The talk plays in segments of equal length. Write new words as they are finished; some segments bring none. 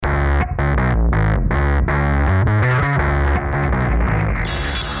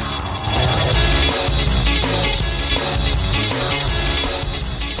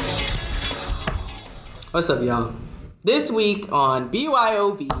What's up, y'all? This week on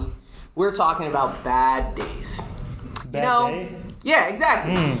BYOB, we're talking about bad days. Bad day? Yeah,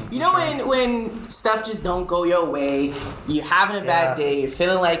 exactly. When stuff just don't go your way, you're having a bad day, you're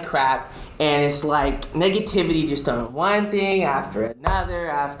feeling like crap, and it's like negativity just on one thing after another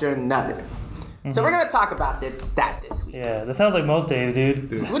after another. So we're going to talk about that this week. Yeah, that sounds like most days,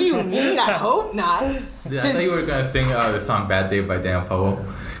 dude. What do you mean? I hope not. Yeah, I thought you were going to sing the song Bad Day by Dan Powell.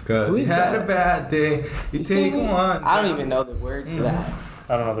 Cause you had a bad day, you take one. I don't even know the words to that.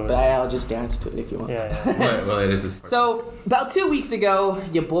 I don't know the But I'll just dance to it if you want. Yeah. well, it is. So, about 2 weeks ago,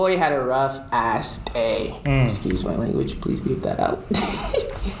 your boy had a rough ass day. Excuse my language, please beep that out.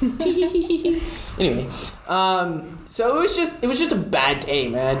 Anyway, so it was just a bad day,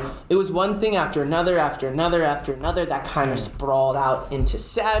 man. It was one thing after another that kind of sprawled out into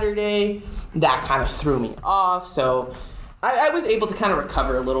Saturday. That kind of threw me off. So I was able to kind of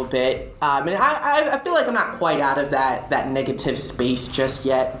recover a little bit. And I feel like I'm not quite out of that negative space just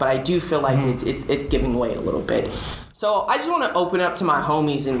yet, but I do feel like it's giving way a little bit. So I just want to open up to my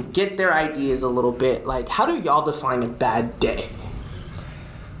homies and get their ideas a little bit. Like, how do y'all define a bad day?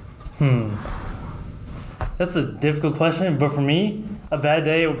 That's a difficult question, but for me, a bad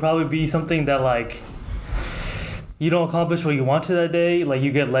day would probably be something that, like, you don't accomplish what you want to that day. Like,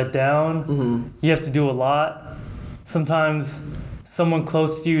 you get let down. You have to do a lot. Sometimes someone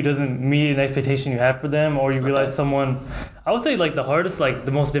close to you doesn't meet an expectation you have for them, or you realize I would say, like, the hardest, like,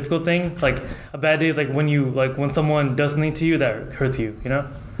 the most difficult thing, like, a bad day is, like, when someone does something to you that hurts you, you know?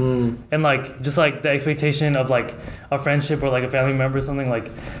 And, like, just, like, the expectation of, like, a friendship or, like, a family member or something,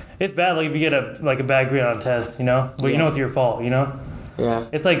 like, it's bad, like, if you get a bad grade on a test, you know? But you know it's your fault, you know? Yeah.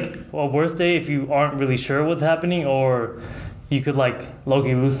 It's, like, a worse day if you aren't really sure what's happening, or you could, like,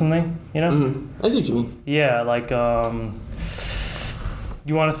 low-key lose something, you know? I see what you mean. Yeah, like,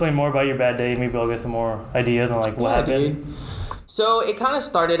 you want to explain more about your bad day? Maybe I'll get some more ideas on, like, what happened. Dude. So it kind of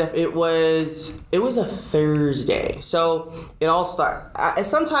started. It was a Thursday. So it all started.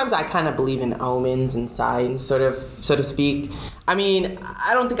 Sometimes I kind of believe in omens and signs, so to speak. I mean,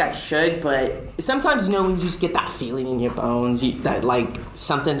 I don't think I should, but sometimes when you just get that feeling in your bones that like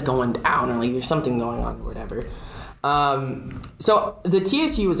something's going down or like there's something going on or whatever. So the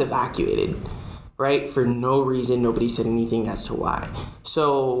TSU was evacuated, right? For no reason. Nobody said anything as to why.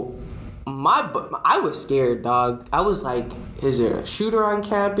 So I was scared, dog. I was like, is there a shooter on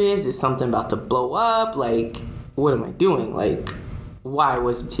campus? Is something about to blow up? Like, what am I doing? Like, why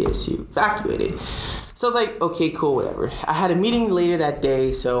was the TSU evacuated? So I was like, okay, cool, whatever. I had a meeting later that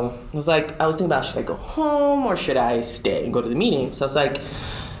day, so I was thinking about, should I go home or should I stay and go to the meeting? So I was like,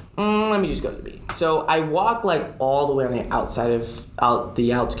 let me just go to the meeting. So I walked like all the way on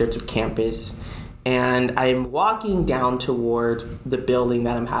the outskirts of campus, and I'm walking down toward the building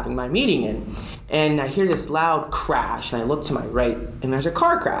that I'm having my meeting in. And I hear this loud crash, and I look to my right, and there's a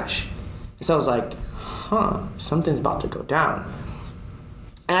car crash. So I was like, something's about to go down.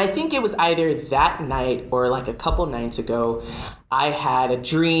 And I think it was either that night or like a couple nights ago, I had a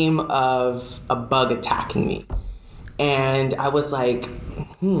dream of a bug attacking me. And I was like,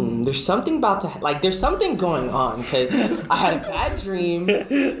 there's something there's something going on, because I had a bad dream.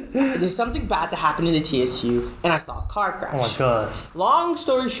 There's something bad to happen in the TSU, and I saw a car crash. Oh my gosh. Long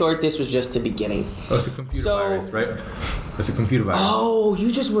story short, this was just the beginning. Oh, it's a computer virus, right? It's a computer virus. Oh,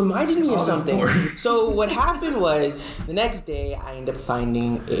 you just reminded me of something. So what happened was, the next day, I ended up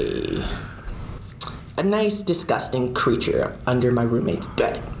finding a nice, disgusting creature under my roommate's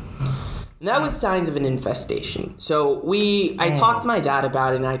bed. And that was signs of an infestation. So I talked to my dad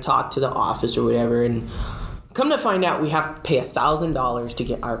about it, and I talked to the office or whatever, and come to find out we have to pay $1,000 to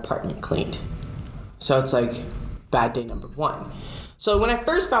get our apartment cleaned. So it's like bad day number one. So when I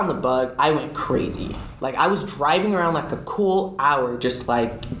first found the bug, I went crazy. Like, I was driving around like a cool hour just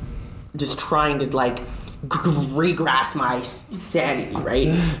trying to like regrasp my sanity, right?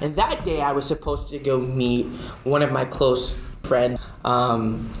 And that day I was supposed to go meet one of my close friends.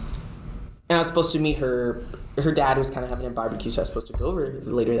 And I was supposed to meet her dad was kind of having a barbecue, so I was supposed to go over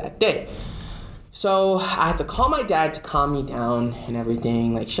later that day. So I had to call my dad to calm me down and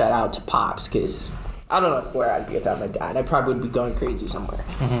everything, like shout out to Pops, because I don't know where I'd be without my dad. I probably would be going crazy somewhere.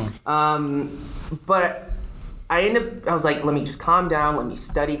 But I was like, let me just calm down, let me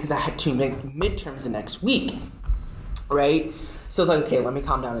study, because I had 2 midterms the next week, right? So I was like, okay, let me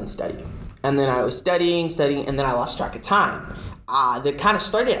calm down and study. And then I was studying, and then I lost track of time. That kind of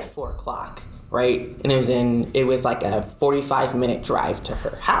started at 4 o'clock, right? And it was like a 45-minute drive to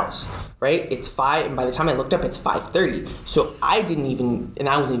her house, right? It's 5, and by the time I looked up, it's 5:30. So I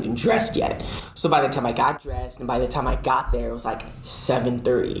wasn't even dressed yet. So by the time I got dressed, and by the time I got there, it was like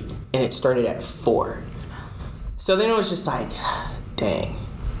 7:30, and it started at 4. So then it was just like, dang,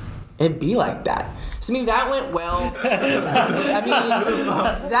 it'd be like that. So I mean, that went well. I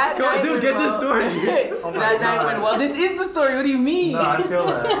mean, that Come on, night dude, went get well. this story. That night went well. This is the story. What do you mean? No, I feel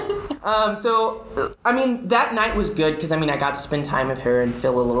that. So, I mean, that night was good because, I mean, I got to spend time with her and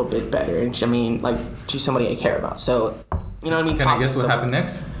feel a little bit better. And, she, I mean, like, she's somebody I care about. So, you know what I mean? Can I Talking guess to what happened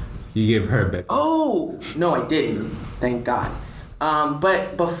next? You gave her a bed. Oh, no, I didn't. Thank God.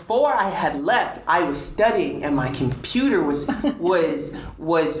 But before I had left, I was studying and my computer was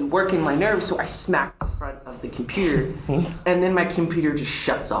working my nerves, so I smacked the front of the computer and then my computer just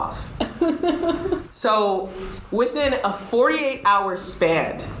shuts off. So within a 48-hour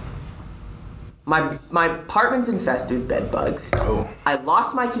span, my apartment's infested with bed bugs. Oh. I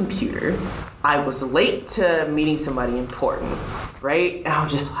lost my computer. I was late to meeting somebody important, right? And I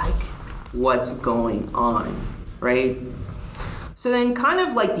was just like, what's going on, right? So then kind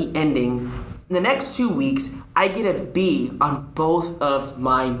of like the ending, the next 2 weeks, I get a B on both of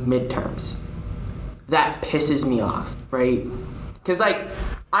my midterms. That pisses me off, right? Because like,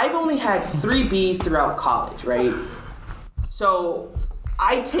 I've only had 3 B's throughout college, right? So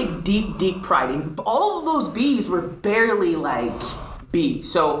I take deep pride in all of those B's were barely like B.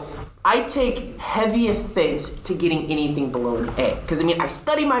 So I take heavy offense to getting anything below an A. Because, I mean, I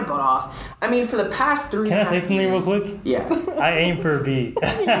study my butt off. I mean, for the past 3 Can I and a say half something real years. quick? Yeah. I aim for a B.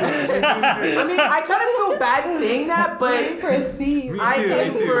 I mean, I kind of feel bad saying that, but Proceed.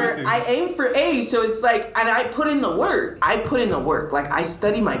 I aim for A, so it's like, and I put in the work. Like, I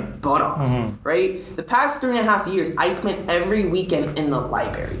study my butt off, right? The past 3.5 years, I spent every weekend in the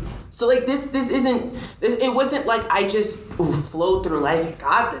library. So like this isn't, it wasn't like I just flowed through life and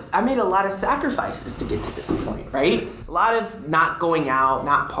got this. I made a lot of sacrifices to get to this point, right? A lot of not going out,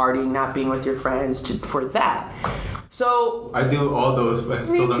 not partying, not being with your friends for that. So I do all those, but I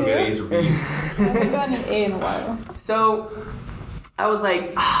still don't get A's or B's. I haven't gotten an A in a while. So I was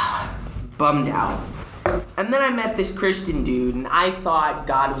like, bummed out. And then I met this Christian dude, and I thought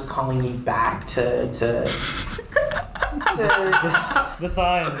God was calling me back to The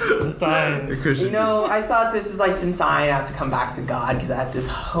sign. you know, I thought this is like some sign I have to come back to God because I had this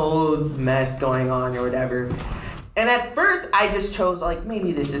whole mess going on or whatever. And at first, I just chose like,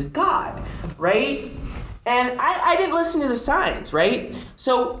 maybe this is God, right? And I didn't listen to the signs, right?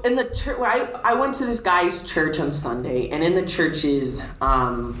 So in the church, I went to this guy's church on Sunday, and in the church's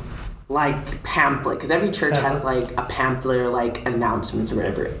like pamphlet, because every church has like a pamphlet or like announcements or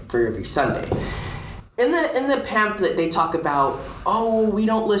whatever for every Sunday. In the pamphlet, they talk about, oh, we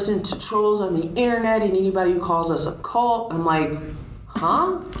don't listen to trolls on the internet and anybody who calls us a cult. I'm like,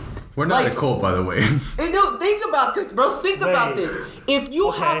 huh? We're not Like- a cult, by the way. And no, think about this, bro. Think about Wait. this. If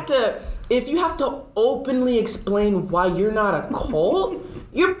you have to openly explain why you're not a cult,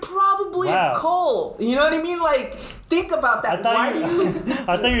 you're probably Wow. a cult. You know what I mean? Like, think about that. Why do you?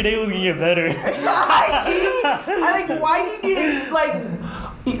 I thought your day was gonna get better. I like. Why do you need to like?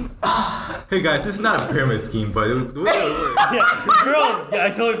 Hey guys, this is not a pyramid scheme, but the way it works. Yeah, bro. Yeah, I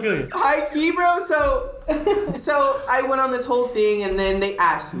totally feel you. High key, bro. So I went on this whole thing, and then they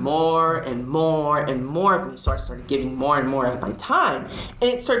asked more and more and more of me. So I started giving more and more of my time, and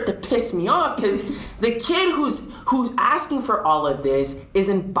it started to piss me off because the kid who's asking for all of this is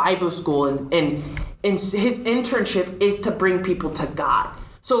in Bible school, and his internship is to bring people to God.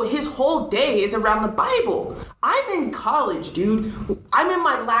 So his whole day is around the Bible. I'm in college, dude. I'm in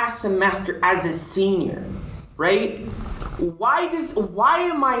my last semester as a senior, right? Why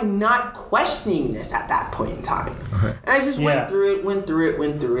am I not questioning this at that point in time? Okay. And I just went through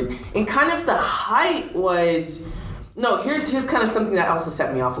it. And kind of the height was, no, here's kind of something that also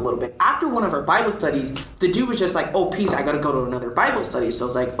set me off a little bit. After one of our Bible studies, the dude was just like, oh, peace, I gotta go to another Bible study. So I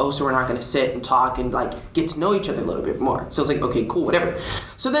was like, oh, so we're not gonna sit and talk and like get to know each other a little bit more. So I was like, okay, cool, whatever.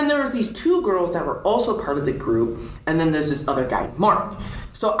 So then there was these 2 girls that were also part of the group, and then there's this other guy, Mark.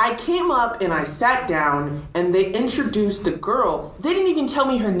 So I came up and I sat down and they introduced the girl. They didn't even tell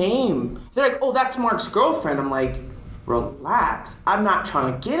me her name. They're like, oh, that's Mark's girlfriend. I'm like, relax. I'm not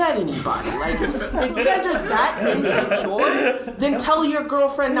trying to get at anybody. Like, if you guys are that insecure, then tell your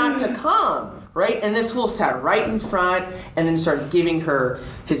girlfriend not to come. Right? And this fool sat right in front and then started giving her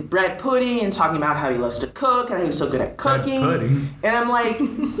his bread pudding and talking about how he loves to cook and how he's so good at cooking. pudding? And I'm like,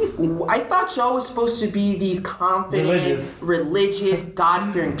 I thought y'all was supposed to be these confident, religious,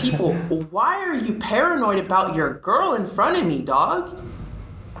 God-fearing people. Why are you paranoid about your girl in front of me, dog?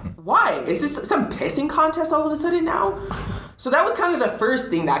 Why? Is this some pissing contest all of a sudden now? So that was kind of the first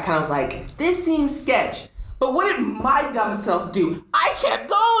thing that kind of was like, this seems sketch. But what did my dumb self do? I kept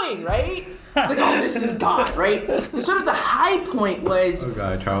going, right? It's like, oh, this is God, right? And sort of the high point was, Oh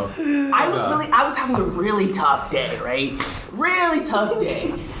God, Charles. I was having a really tough day, right? Really tough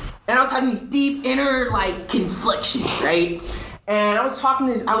day. And I was having these deep inner, like, conflictions, right? And I was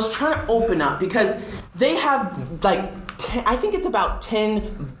trying to open up because they have, like, I think it's about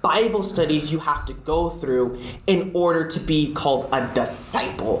 10 Bible studies you have to go through in order to be called a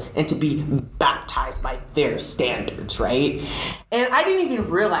disciple and to be baptized by their standards, right? And I didn't even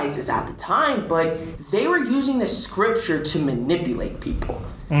realize this at the time, but they were using the scripture to manipulate people.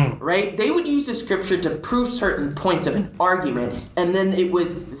 Right? They would use the scripture to prove certain points of an argument, and then it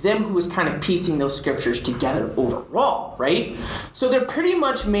was them who was kind of piecing those scriptures together overall, right? So they pretty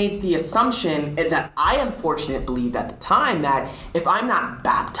much made the assumption that I unfortunately believed at the time that if I'm not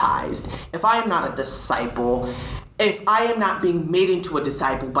baptized, if I am not a disciple, if I am not being made into a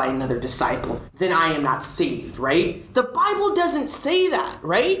disciple by another disciple, then I am not saved, right? The Bible doesn't say that,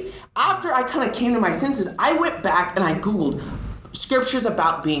 right? After I kind of came to my senses, I went back and I Googled scriptures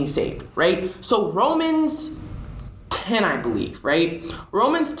about being saved, right? So Romans 10, I believe, right?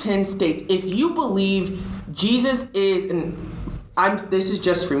 Romans 10 states, if you believe Jesus is, and this is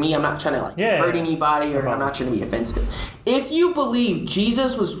just for me, I'm not trying to convert anybody, or I'm not trying to be offensive. If you believe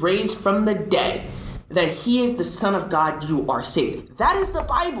Jesus was raised from the dead, that he is the Son of God, you are saved. That is the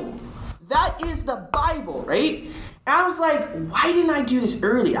Bible. That is the Bible, right? And I was like, why didn't I do this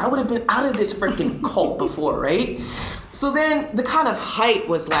earlier? I would have been out of this freaking cult before, right? So then the kind of height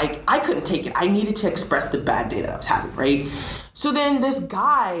was like, I couldn't take it. I needed to express the bad day that I was having, right? So then this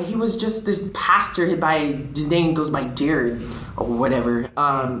guy, he was just this pastor, his name goes by Jared or whatever.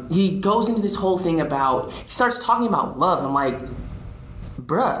 He goes into this whole thing about, he starts talking about love. And I'm like,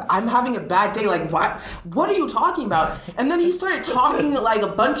 bruh, I'm having a bad day. Like, what are you talking about? And then he started talking like a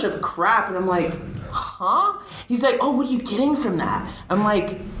bunch of crap. And I'm like, huh? He's like, oh, what are you getting from that? I'm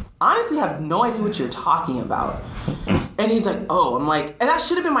like, honestly, I have no idea what you're talking about. And he's like, oh, I'm like, and that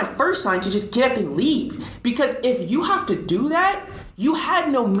should have been my first sign to just get up and leave. Because if you have to do that, you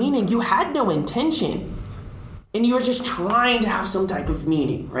had no meaning, you had no intention. And you were just trying to have some type of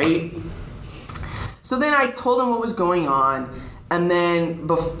meaning, right? So then I told him what was going on. And then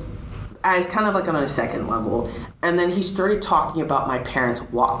as kind of like on a second level. And then he started talking about my parents'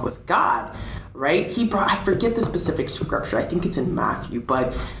 walk with God. Right? I forget the specific scripture. I think it's in Matthew,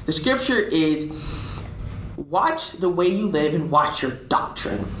 but the scripture is, watch the way you live and watch your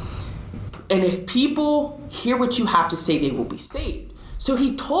doctrine. And if people hear what you have to say, they will be saved. So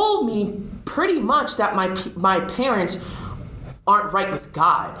he told me pretty much that my parents aren't right with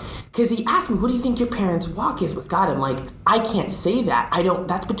God. Because he asked me, what do you think your parents' walk is with God? I'm like, I can't say that.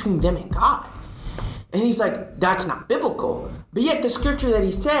 That's between them and God. And he's like, that's not biblical. But yet the scripture that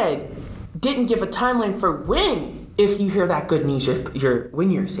he said didn't give a timeline for when, if you hear that good news,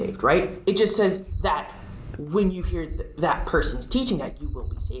 when you're saved, right? It just says that when you hear that person's teaching that you will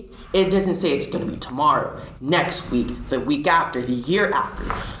be saved. It doesn't say it's going to be tomorrow, next week, the week after, the year after.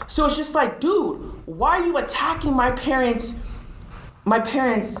 So it's just like, dude, why are you attacking my parents'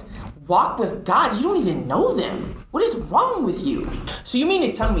 walk with God? You don't even know them. What is wrong with you? So you mean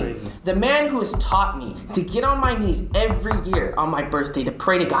to tell me the man who has taught me to get on my knees every year on my birthday to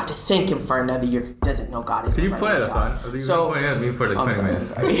pray to God, to thank him for another year, doesn't know God is So you right pointed with us God. on. So pointed at me for like 20 minutes.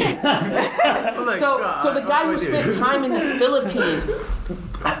 Sorry. So the guy who spent time in the Philippines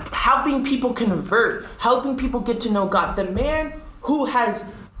helping people convert, helping people get to know God, the man who has,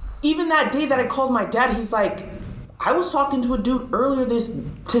 even that day that I called my dad, he's like, I was talking to a dude earlier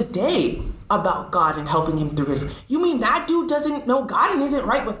today about God and helping him through his. You mean that dude doesn't know God and isn't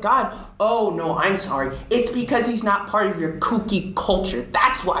right with God? Oh no, I'm sorry. It's because he's not part of your kooky culture.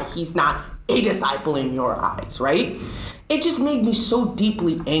 That's why he's not a disciple in your eyes, right? It just made me so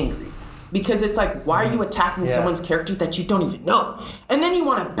deeply angry. Because it's like, why are you attacking someone's character that you don't even know? And then you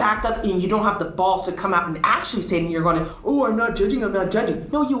want to back up and you don't have the balls to come out and actually say, and you're going, oh, I'm not judging.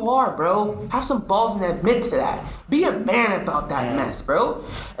 No, you are, bro. Have some balls and admit to that. Be a man about that mess, bro.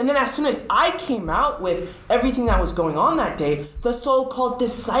 And then as soon as I came out with everything that was going on that day, the so-called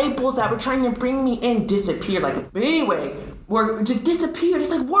disciples that were trying to bring me in disappeared. But anyway, just disappeared.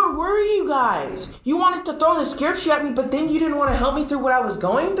 It's like, where were you guys? You wanted to throw the scripture at me, but then you didn't want to help me through what I was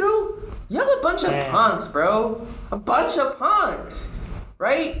going through? Y'all a bunch of punks, bro. A bunch of punks,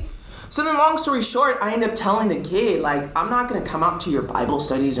 right? So then long story short, I end up telling the kid, like, I'm not going to come out to your Bible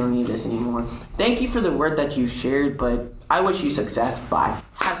studies or any of this anymore. Thank you for the word that you shared, but I wish you success. Bye.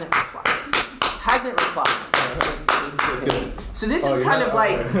 Hasn't replied. So this Oh, is you're kind not- of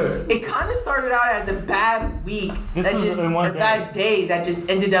like okay. it kind of started out as a bad week This that was just in one or bad day that just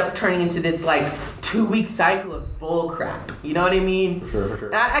ended up turning into this like 2-week cycle of bull crap. You know what I mean? For sure.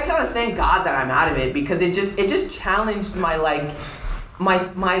 And I kind of thank God that I'm out of it because it just challenged my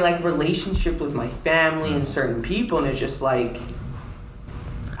like relationship with my family and certain people, and it's just like,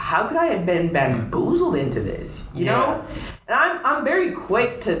 how could I have been bamboozled into this? You know? And I'm very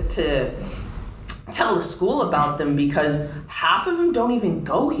quick to tell the school about them because half of them don't even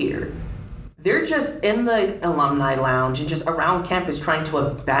go here. They're just in the alumni lounge and just around campus trying to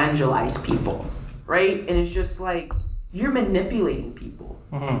evangelize people, right? And it's just like, you're manipulating people.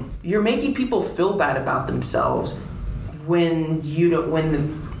 Mm-hmm. You're making people feel bad about themselves when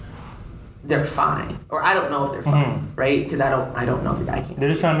they're fine, or I don't know if they're fine, right? Because I don't know if I can't. They're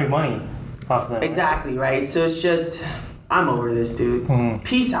just trying to make money off of that. Exactly, right? So it's just, I'm over this, dude. Mhm.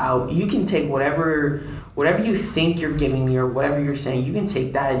 Peace out. You can take whatever you think you're giving me or whatever you're saying, you can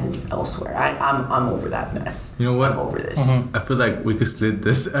take that elsewhere. I'm over that mess. You know what? I'm over this. Mm-hmm. I feel like we could split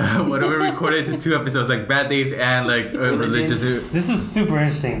this, whatever we recorded into 2 episodes, like bad days and like religious. This is super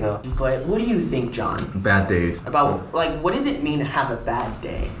interesting though. But what do you think, John, Bad days. about like what does it mean to have a bad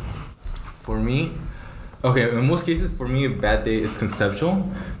day? For me, okay, in most cases, for me, a bad day is conceptual,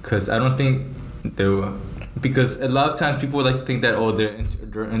 because I don't think because a lot of times people like to think that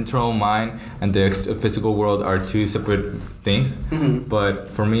their internal mind and the physical world are two separate things. Mm-hmm. But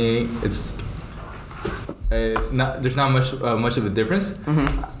for me, it's not. There's not much of a difference.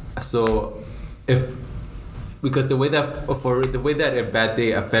 Mm-hmm. So because the way that a bad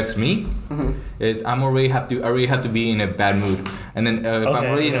day affects me is I already have to be in a bad mood, and then if I'm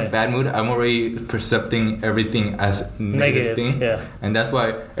already in a bad mood, I'm already percepting everything as negative thing, yeah. and that's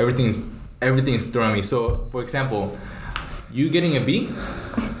why everything is throwing me. So for example, you getting a B.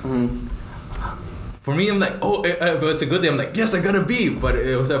 For me, I'm like, if it's a good day, I'm like, yes, I got a B. But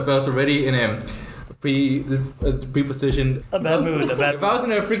if I was already in a pre-positioned A bad mood. if I was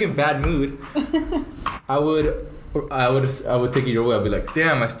in a freaking bad mood, I would take it your way. I'd be like,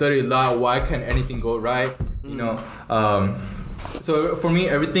 damn, I studied a lot. Why can't anything go right? You know. So for me,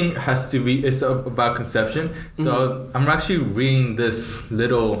 everything it's about conception. So I'm actually reading this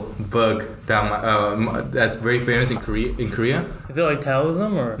little book that's very famous in Korea. Is it like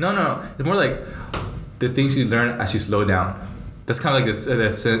Taoism or? No. It's more like the things you learn as you slow down. That's kind of like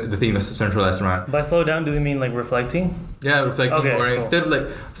the theme that's centralized around. By slow down, do they mean like reflecting? Yeah, reflecting, Okay, or cool. instead of like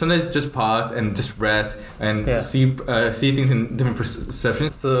sometimes just pause and just rest and see things in different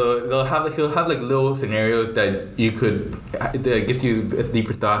perceptions. So he'll have like little scenarios that gives you a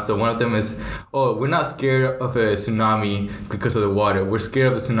deeper thought. So one of them is, we're not scared of a tsunami because of the water. We're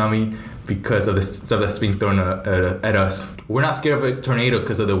scared of a tsunami because of the stuff that's being thrown at us. We're not scared of a tornado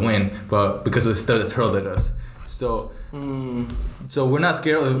because of the wind, but because of the stuff that's hurled at us. So we're not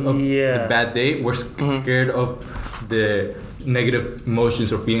scared of the bad day. We're scared of the negative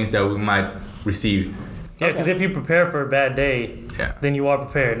emotions or feelings that we might receive. Yeah, because if you prepare for a bad day, then you are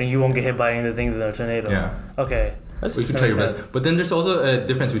prepared and you won't get hit by any of the things in a tornado. Yeah. Okay. So you can try your best. But then there's also a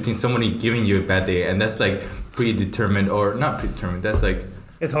difference between somebody giving you a bad day, and that's like predetermined or not predetermined. That's like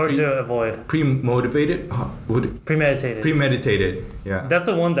it's hard to avoid. Pre-motivated? Premeditated. Premeditated, yeah. That's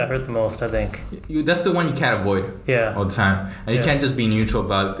the one that hurts the most, I think. That's the one you can't avoid all the time. And you can't just be neutral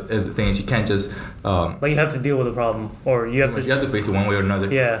about things. You can't just... like you have to deal with the problem. Or you have to... You have to face it one way or another.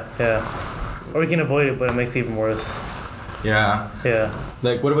 Yeah. Or you can avoid it, but it makes it even worse. Yeah.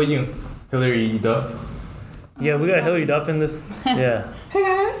 Like, what about you? Hillary Duff? Yeah, we got Hillary Duff in this. Yeah. Hey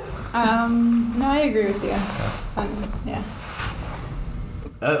guys. No, I agree with you. Yeah.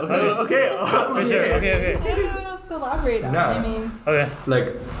 Okay. For sure. Okay. I don't know what else to elaborate on. No. I mean, Okay.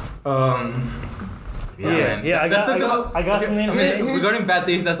 Like, I got something. Regarding bad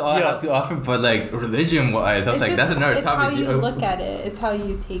days, that's all I have to offer. But like religion-wise, I was like, that's another it's topic. It's how you look at it. It's how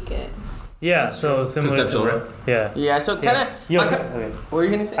you take it. Yeah, so similar conceptual, to right? Yeah. Yeah. So kind of. Okay. What were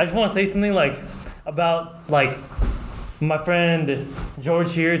you gonna say? I just want to say something like about like my friend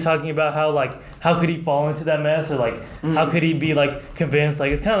George here talking about how could he fall into that mess, or like how could he be like convinced,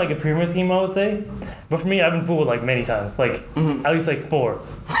 like it's kind of like a pyramid scheme, I would say. But for me, I've been fooled like many times, like at least like 4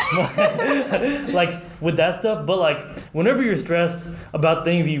 like with that stuff. But like whenever you're stressed about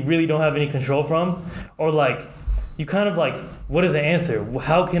things you really don't have any control from, or like you kind of like, what is the answer,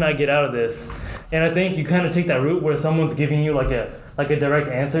 how can I get out of this? And I think you kind of take that route where someone's giving you like a direct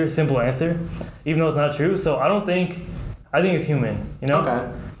answer, simple answer, even though it's not true. So I think it's human, you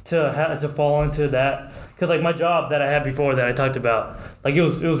know, to fall into that. Cause like my job that I had before that I talked about, like it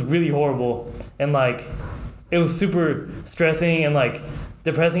was really horrible, and like it was super stressing and like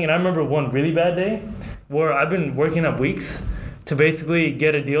depressing. And I remember one really bad day where I've been working up weeks, to basically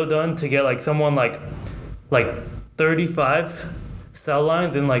get a deal done to get like someone like 35 cell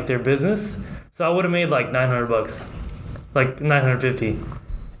lines in like their business. So I would have made like $900, like $950.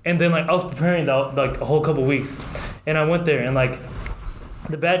 And then like I was preparing like a whole couple weeks, and I went there, and like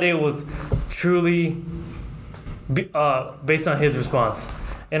the bad day was truly based on his response.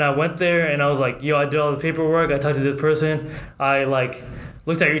 And I went there and I was like, yo, I did all this paperwork, I talked to this person, I like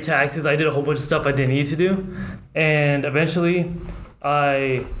looked at your taxes, I did a whole bunch of stuff I didn't need to do. And eventually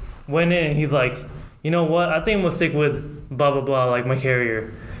I went in and he's like, you know what, I think I'm gonna stick with blah blah blah, like my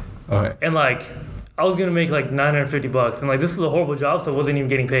carrier. Okay. And like I was gonna make like $950, and like this is a horrible job, so I wasn't even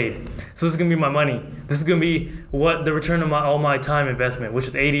getting paid. So this is gonna be my money. This is gonna be what the return of all my time investment, which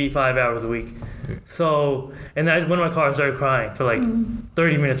is 85 hours a week. So, and then I just went in my car and started crying for like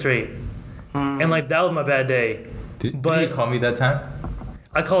 30 minutes straight. And like that was my bad day. Did you call me that time?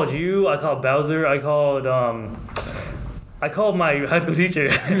 I called you. I called Bowser. I called my high school teacher.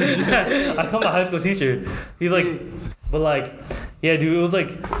 I called my high school teacher. He's like, but like, yeah, dude, it was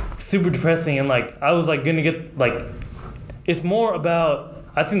like super depressing, and like I was like gonna get like, it's more about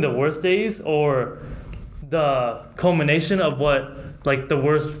I think the worst days or the culmination of what like the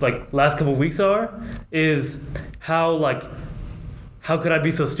worst like last couple weeks is how could I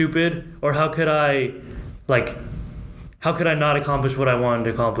be so stupid, or how could I not accomplish what I wanted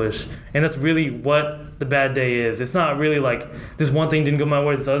to accomplish? And that's really what the bad day is. It's not really like this one thing didn't go my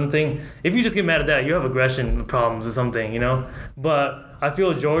way, this other thing. If you just get mad at that, you have aggression problems or something, you know? But I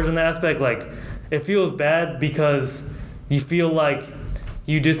feel George in that aspect, like it feels bad because you feel like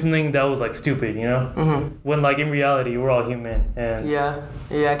you did something that was like stupid, you know? Mm-hmm. When like in reality, we're all human. And yeah,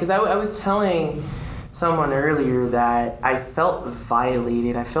 because I was telling someone earlier that I felt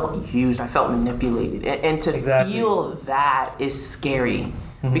violated, I felt used, I felt manipulated, and to feel that is scary,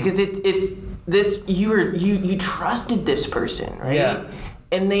 because it's this you trusted this person, right? Yeah.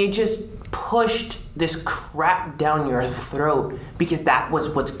 And they just pushed this crap down your throat because that was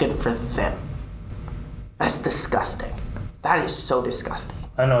what's good for them. That's disgusting. That is so disgusting.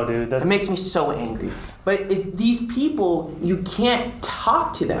 I know, dude. It makes me so angry. But these people, you can't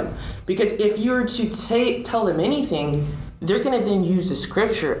talk to them, because if you were to tell them anything, they're going to then use the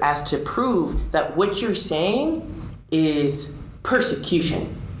scripture as to prove that what you're saying is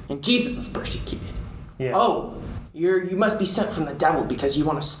persecution, and Jesus was persecuted. Yeah. Oh, you must be sent from the devil because you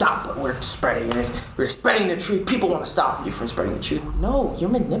want to stop what we're spreading, and if we're spreading the truth, people want to stop you from spreading the truth. No, you're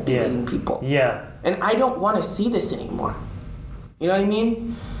manipulating people. Yeah. And I don't want to see this anymore. You know what I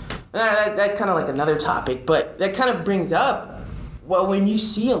mean? That's kind of like another topic, but that kind of brings up, well, when you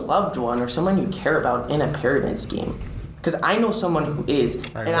see a loved one or someone you care about in a pyramid scheme, because I know someone who is,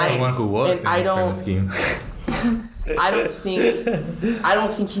 someone who was in a pyramid scheme. I don't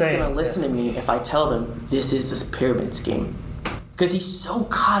think he's gonna listen to me if I tell them this is this pyramid scheme, because he's so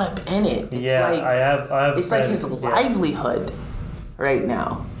caught up in it. It's I have. It's like his livelihood right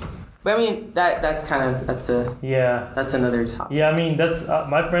now. But I mean, that's another topic. Yeah, I mean, that's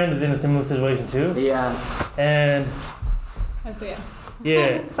my friend is in a similar situation too. Yeah. And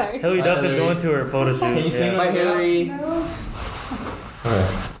yeah. Sorry. Hillary Duff is going to her photo shoot. Can you sing Bye, Hillary. No.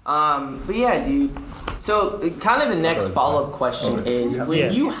 But yeah, dude. So kind of the next follow-up question is,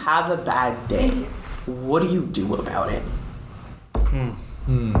 when you have a bad day, what do you do about it? Would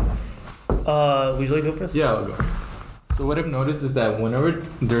you like to go first? Yeah, I'll go. So what I've noticed is that whenever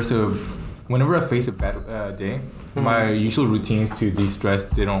I face a bad day, my usual routines to de-stress,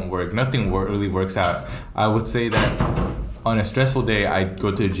 they don't work. Nothing really works out. I would say that on a stressful day, I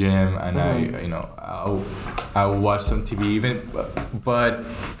go to the gym and I would watch some TV, but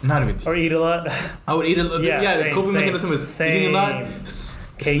not even TV. Or eat a lot. I would eat a lot. Yeah, the coping mechanism is eating a lot,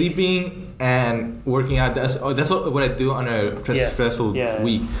 sleeping, and working out. That's what I do on a stressful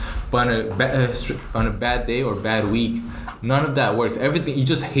week. But on a bad day or bad week, none of that works. Everything, you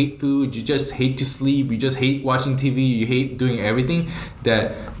just hate food. You just hate to sleep. You just hate watching TV. You hate doing everything.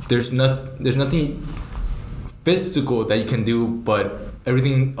 That there's nothing physical that you can do, but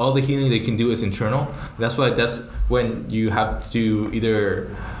everything, all the healing they can do is internal. That's when you have to either,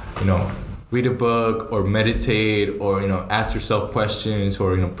 read a book or meditate or, ask yourself questions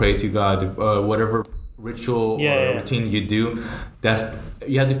or, pray to God, whatever ritual or routine you do.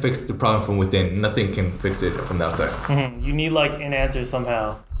 You have to fix the problem from within. Nothing can fix it from the outside. Mm-hmm. You need like an answer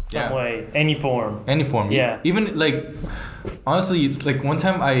somehow, some way, any form. Yeah. Even like, honestly, like one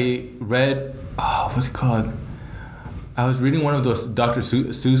time I read, what's it called? I was reading one of those Dr.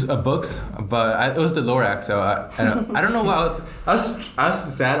 Seuss books, but it was the Lorax. So I don't know why I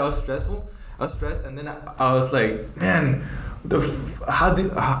was sad. I was stressed, and then I was like, man, how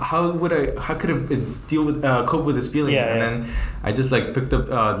could I deal with cope with this feeling? Yeah, and yeah. then I just like picked up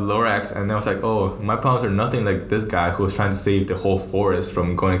the Lorax, and I was like, oh, my problems are nothing like this guy who was trying to save the whole forest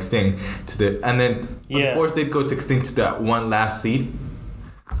from going extinct and then the forest did go to extinct to that one last seed.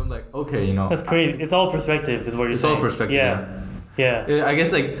 So I'm like, okay, you know. That's crazy. It's all perspective, is what you're saying. It's all perspective. Yeah. I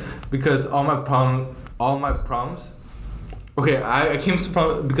guess like because all my problems. Okay, I came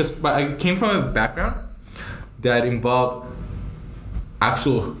from a background that involved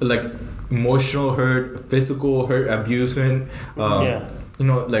actual like emotional hurt, physical hurt, abusement. You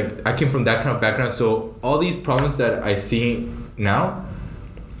know, like I came from that kind of background, so all these problems that I see now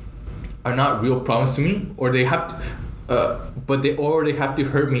are not real problems to me, or they have to, but they already have to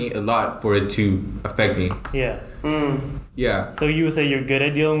hurt me a lot for it to affect me. Yeah. Yeah. So you would say you're good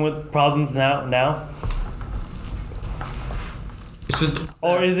at dealing with problems now? It's just.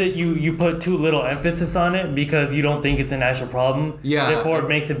 Or is it you put too little emphasis on it because you don't think it's an actual problem? Yeah. Therefore, it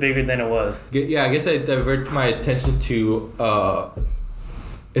makes it bigger than it was. Yeah, I guess I divert my attention to.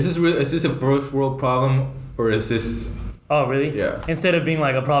 Is this a first world problem, or is this? Oh, really? Yeah. Instead of being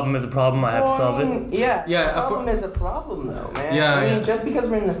like a problem is a problem, I have to solve it. Yeah. Yeah. A problem is a problem, though, man. Yeah. I mean, just because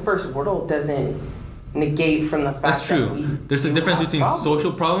we're in the first world doesn't negate from the fact That's true. that we. There's a difference between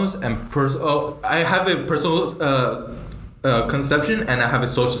social problems and I have a personal conception and I have a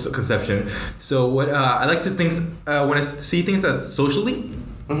social conception. So what I like to think when I see things as socially.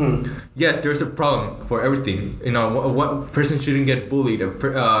 Mm-hmm. Yes, there's a problem for everything. You know, what person shouldn't get bullied?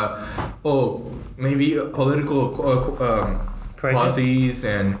 Maybe political policies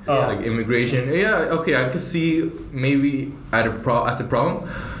and like immigration. Yeah, okay, I could see maybe as a problem,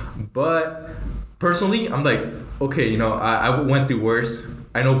 but personally, I'm like, okay, you know, I went through worse.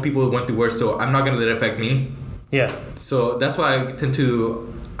 I know people went through worse, so I'm not gonna let it affect me. Yeah. So that's why I tend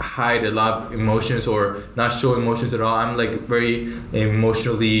to hide a lot of emotions or not show emotions at all. I'm like very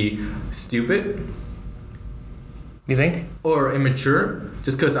emotionally stupid. You think? Or immature,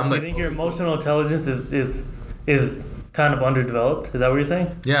 just because I'm like. You think your emotional intelligence is kind of underdeveloped? Is that what you're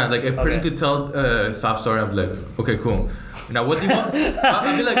saying? Yeah, like a person could tell a soft story. I'm like, okay, cool. Now what do you want?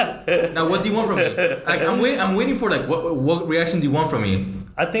 I'll be like, now what do you want from me? Like I'm waiting for like what reaction do you want from me?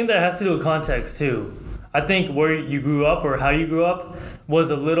 I think that has to do with context too. I think where you grew up or how you grew up was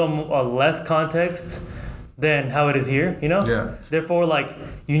a little less context than how it is here, you know? Yeah. Therefore, like,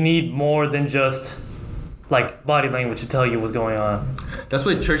 you need more than just, like, body language to tell you what's going on. That's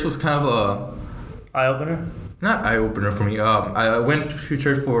why church was kind of a... Eye-opener? Not eye-opener for me. I went to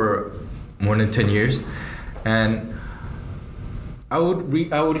church for more than 10 years. And I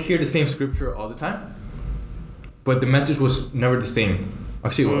would hear the same scripture all the time. But the message was never the same.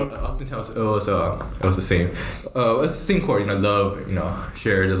 Actually, oftentimes it was the same. It's the same core, you know, love, you know,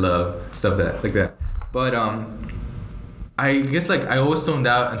 share the love, stuff like that. But I guess like I always zoned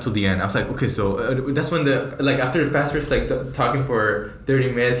out until the end. I was like, okay, so that's when after the pastor's like talking for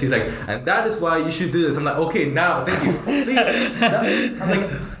 30 minutes, he's like, and that is why you should do this. I'm like, okay, now, thank you. Please. I'm like.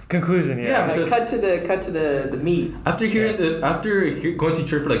 Conclusion, yeah. Like, cut to the meat. After going to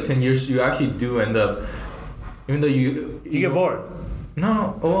church for like 10 years, you actually do end up, even though you get bored.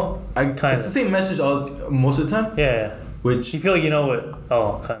 No, well, it's the same message most of the time. Yeah. Which you feel like you know it.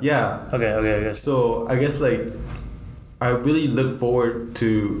 Oh, kind of. Yeah. Okay, I guess. So I guess like I really look forward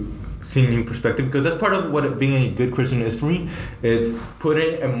to seeing new perspective because that's part of what being a good Christian is for me, is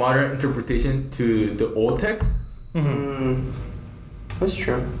putting a modern interpretation to the old text. Mm-hmm. That's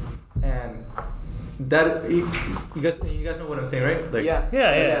true. And that you guys know what I'm saying, right? Like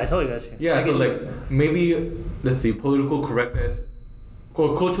yeah. I totally got you. Yeah, so like maybe let's see, political correctness.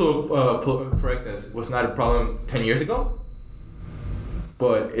 Cultural correctness was not a problem 10 years ago,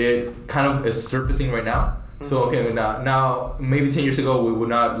 but it kind of is surfacing right now. Mm-hmm. So okay, now maybe 10 years ago we would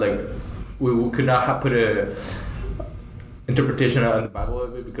not we could not have put a interpretation on the Bible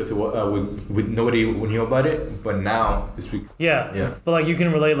of it because nobody knew about it. But now it's yeah. But like you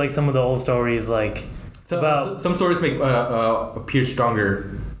can relate like some of the old stories like some stories make appear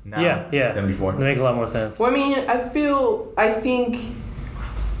stronger now than before. They make a lot more sense. Well, I mean, I think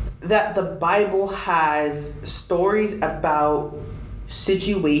that the Bible has stories about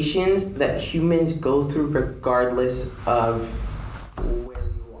situations that humans go through regardless of where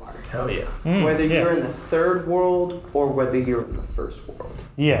you are. Hell yeah. Whether you're in the third world or whether you're in the first world.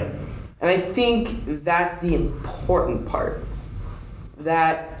 Yeah. And I think that's the important part.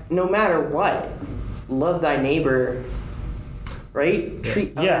 That no matter what, love thy neighbor, right?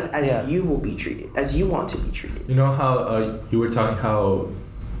 Treat others as you will be treated, as you want to be treated. You know how you were talking how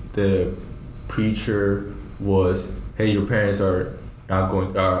the preacher was, hey, your parents are not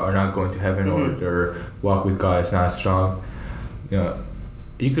going to heaven, or their walk with God is not strong.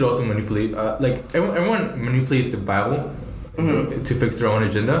 you could also manipulate. Like everyone manipulates the Bible to fix their own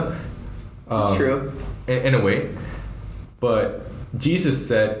agenda. It's true. In a way, but Jesus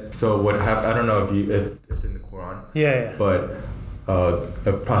said. So what happened? I don't know if it's in the Quran. Yeah. But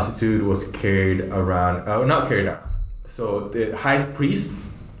a prostitute was carried around. Not carried out. So the high priest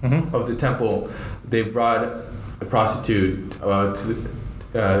of the temple, they brought a prostitute in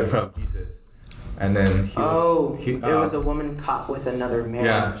front of Jesus, and then there was a woman caught with another man.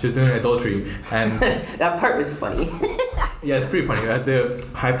 Yeah, she was doing adultery, and that part was funny. Yeah, it's pretty funny. The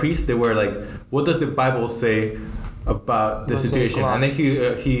high priest, they were like, "What does the Bible say about the situation?" And then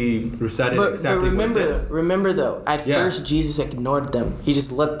he recited exactly what it said. Remember though, at first Jesus ignored them. He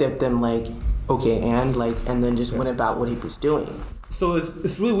just looked at them like, okay, and then just went about what he was doing. So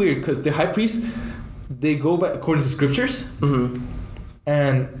it's really weird because the high priest, they go by according to scriptures,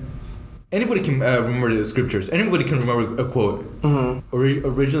 and anybody can remember the scriptures. Anybody can remember a quote.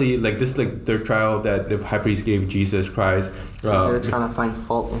 Originally, like this, like their trial that the high priest gave Jesus Christ. They're trying to find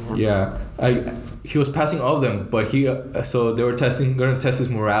fault in him. Yeah, he was passing all of them, but so they were going to test his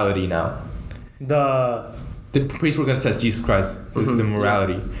morality now. The priests were going to test Jesus Christ, the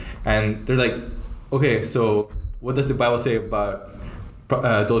morality, and they're like, okay, so what does the Bible say about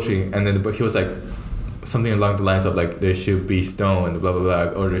adultery? And then he was like, something along the lines of like they should be stoned, blah blah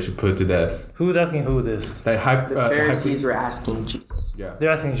blah, or they should put to death. Who's asking who this? The Pharisees were asking Jesus. Yeah,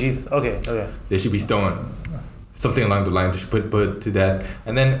 they're asking Jesus. Okay. They should be stoned. Something along the lines, they should put to death.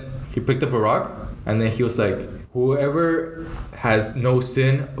 And then he picked up a rock, and then he was like, whoever has no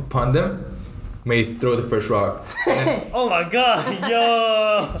sin upon them may throw the first rock. Oh my God,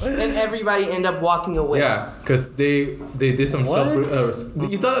 yo! And everybody ended up walking away. Yeah, because they did some What? You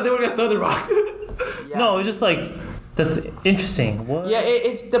thought that they were gonna throw the rock. Yeah. No, it's just like, that's interesting. What? Yeah,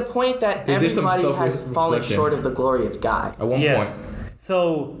 it's the point that everybody has fallen short of the glory of God. At one point.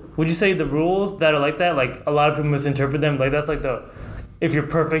 So, would you say the rules that are like that, like a lot of people misinterpret them, like that's like if you're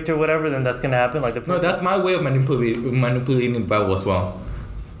perfect or whatever, then that's gonna happen? Like No, that's my way of manipulating the Bible as well.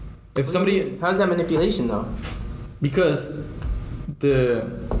 If somebody... How's that manipulation though? Because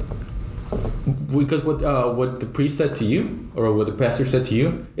what the priest said to you or what the pastor said to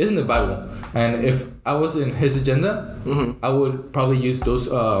you is in the Bible, and if I was in his agenda, I would probably use those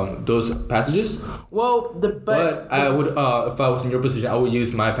passages. Well, but I would if I was in your position, I would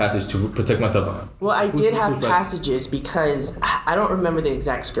use my passage to protect myself. Well, I did have passages because I don't remember the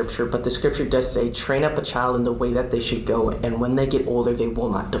exact scripture, but the scripture does say, "Train up a child in the way that they should go, and when they get older, they will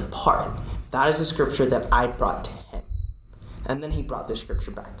not depart." That is the scripture that I brought to him, and then he brought the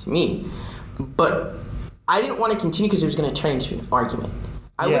scripture back to me. But I didn't want to continue because it was going to turn into an argument.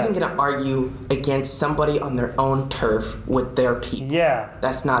 I wasn't going to argue against somebody on their own turf with their people. Yeah.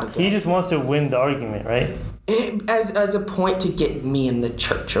 That's not a good He just wants to win the argument, right? As a point to get me in the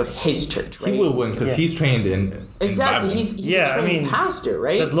church or his church, right? He will win because he's trained in exactly. Bible. He's a trained pastor,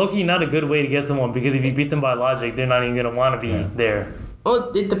 right? That's low-key not a good way to get someone, because if you beat them by logic, they're not even going to want to be there.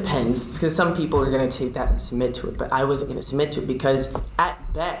 Well, it depends, because some people are going to take that and submit to it, but I wasn't going to submit to it because, at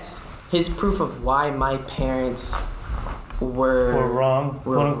best, his proof of why my parents were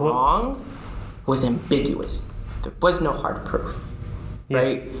wrong was ambiguous. There was no hard proof,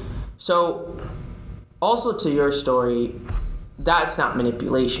 right? So, also to your story, that's not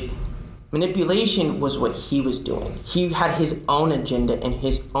manipulation. Manipulation was what he was doing. He had his own agenda and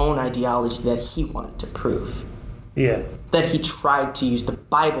his own ideology that he wanted to prove. Yeah. That he tried to use the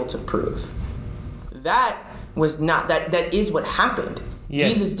Bible to prove. That was not, that is what happened. Yes.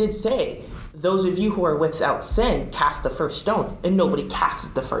 Jesus did say, "Those of you who are without sin, cast the first stone," and nobody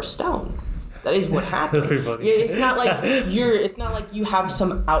casted the first stone. That is what happened. That's pretty funny. Yeah, it's not like you have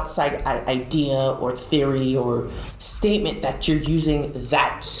some outside idea or theory or statement that you're using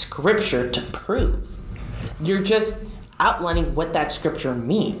that scripture to prove. You're just outlining what that scripture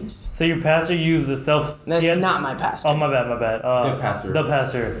means. So your pastor used the self... That's not my pastor. Oh, my bad. The pastor. The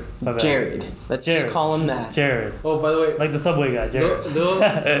pastor. My bad. Jared. Let's just call him that. Jared. Oh, by the way... Like the Subway guy, Jared.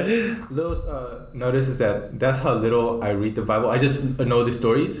 Little notice is that's how little I read the Bible. I just know the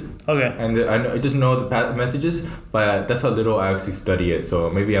stories. Okay. And I just know the messages, but that's how little I actually study it.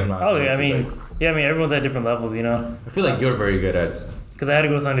 So maybe I'm not... I mean, everyone's at different levels, you know? I feel like you're very good at... Because I had to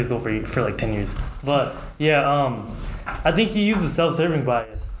go to Sunday school for like 10 years. But, I think he used a self-serving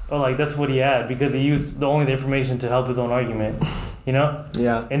bias. Or like that's what he had, because he used the information to help his own argument. You know?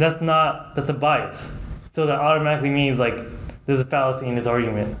 Yeah. And that's a bias. So that automatically means like there's a fallacy in his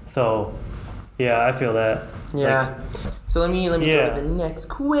argument. So yeah, I feel that. Yeah. So let me go to the next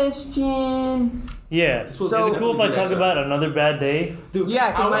question. Yeah. This will So- Is it cool if I definitely talk be about another bad day? Dude,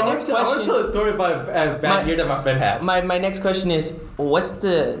 Yeah, 'cause my next I want to question- tell a story about a bad My- year that my friend had. My next question is, what's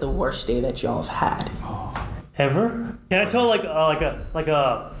the worst day that y'all have had? Ever? Can I tell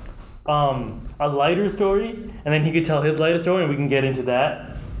a lighter story, and then he could tell his lighter story, and we can get into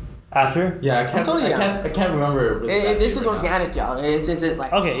that after? Yeah, I can't. totally I can't remember. This is organic, y'all. This isn't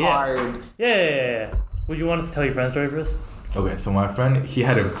like Okay, yeah. hard. Yeah. Would you want us to tell your friend's story first? Okay, so my friend, he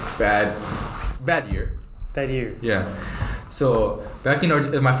had a bad year. Bad year. Yeah. So back in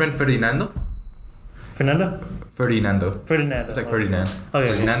my friend Ferdinando. Ferdinando. It's like Ferdinand. Okay.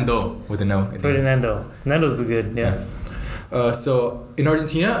 Ferdinando with an O. Ferdinando. Nando's good. Yeah. So in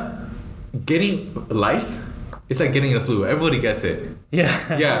Argentina, getting lice, it's like getting the flu. Everybody gets it. Yeah.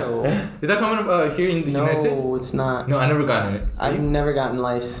 Yeah. No. Is that common here in the United States? No, it's not. No, I never gotten it. I've never gotten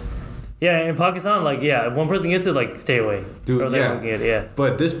lice. Yeah, in Pakistan, like, yeah, if one person gets it, like, stay away. Dude, Or they yeah. won't get it, yeah.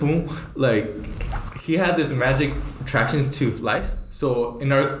 But this fool, like, he had this magic attraction to lice. So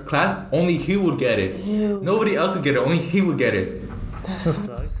in our class, only he would get it. Ew. Nobody else would get it. Only he would get it. That's so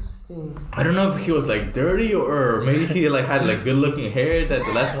Sucks. disgusting. I don't know if he was like dirty or maybe he like had like good looking hair that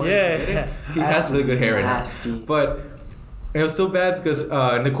the last one to get Yeah. it. He has really good hair right now. Nasty. But it was so bad because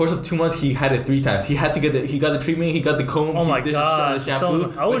in the course of 2 months he had it 3 times. He had to get he got the treatment, he got the comb, Oh he my did God, the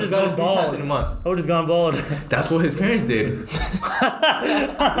shampoo. I would but he just got go it 3 times bald. in a month. I would just gone bald. That's what his parents did.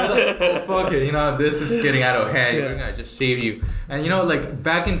 They're like, oh, fuck it, you know, this is getting out of hand. Yeah. We're gonna just shave you. And you know, like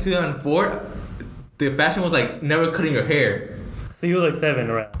back in 2004, the fashion was like never cutting your hair. So he was like 7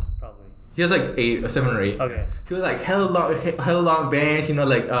 around, probably. He was like 8 or 7 or 8. Okay. He was like hella long bands, you know,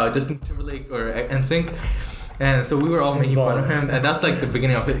 like Justin Timberlake or NSYNC. And so we were all making fun of him, and that's like the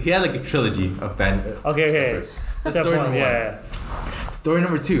beginning of it. He had like a trilogy of band. Okay. That's Step story one, number yeah. Story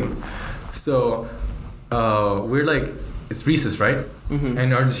number 2. So we're like, it's recess, right? Mm-hmm. And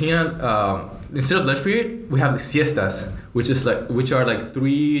in Argentina, instead of lunch period, we have the siestas, which are like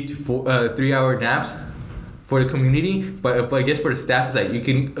 3 to 4 3-hour naps for the community. But I guess for the staff, it's like you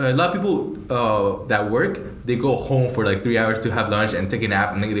can a lot of people that work, they go home for like 3 hours to have lunch and take a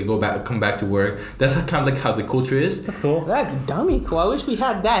nap, and then they come back to work. That's kind of like how the culture is. That's cool. That's dummy cool. I wish we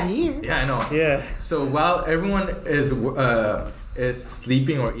had that here. Yeah, I know. Yeah. So while everyone is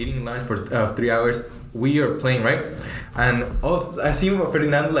sleeping or eating lunch for 3 hours, we are playing, right? And I see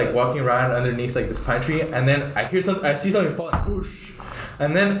Ferdinando like walking around underneath like this pine tree, and then I see something fall, whoosh,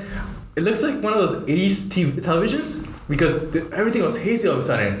 and then it looks like one of those 80s televisions because everything was hazy all of a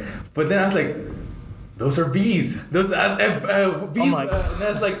sudden. But then I was like, those are bees. Those bees. my God. And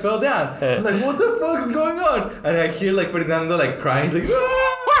that's like fell down. I was like, what the fuck is going on? And I hear like Ferdinando like crying. He's like,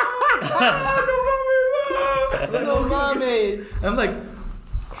 No mermaids. I'm like,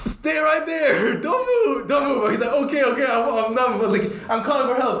 stay right there. Don't move. He's like, okay, I'm not moving. Like, I'm calling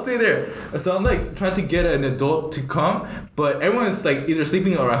for help. Stay there. So I'm like trying to get an adult to come, but everyone's like either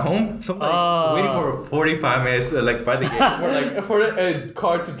sleeping or at home. So I'm like waiting for 45 minutes, like by the gate for a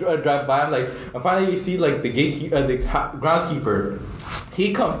car to drive by. I'm like, and finally you see like the gatekeeper, the groundskeeper.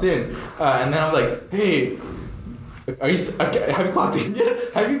 He comes in, and then I'm like, hey. Have you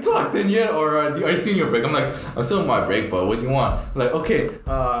clocked in yet? Or are you seeing your break? I'm like, I'm still on my break, but what do you want? I'm like, okay.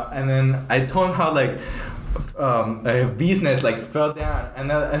 And then I told him how like a bee's nest like fell down,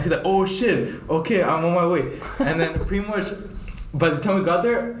 and he's like, oh shit, okay, I'm on my way. And then pretty much by the time we got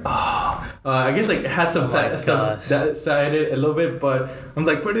there, I guess like it had some that sided a little bit, but I'm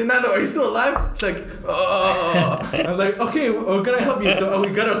like, Ferdinando, are you still alive? It's like, I'm like, okay, we're gonna help you. So we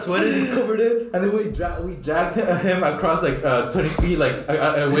got our sweaters, we covered it, and then we dragged him across like 20 feet, like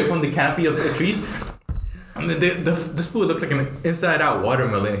away from the canopy of the trees. And then this food looked like an inside-out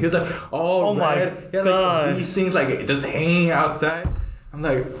watermelon. He was like all red. He had like these things like just hanging outside. I'm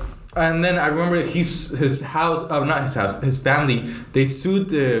like. And then I remember his house, not his house, his family, they sued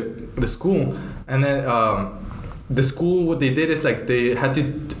the school. And then the school, what they did is like they had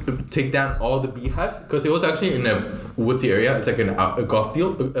to take down all the beehives because it was actually in a woodsy area. It's like a golf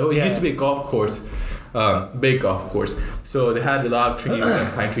field. It used to be a golf course, big golf course. So they had a lot of trees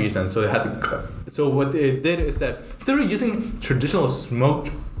and pine trees, and so they had to cut. So what they did is that instead of using traditional smoke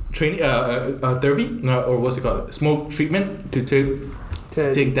therapy, or what's it called, smoke treatment to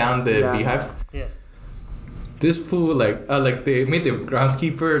take down the beehives. Yeah. This fool like they made the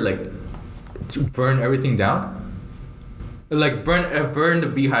groundskeeper like to burn everything down. Like burn the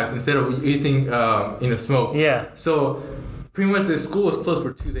beehives instead of using smoke. Yeah. So pretty much the school was closed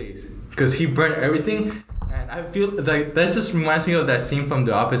for 2 days because he burned everything. And I feel like that just reminds me of that scene from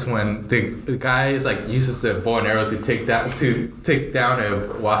The Office when the guy is like uses the bow and arrow to take down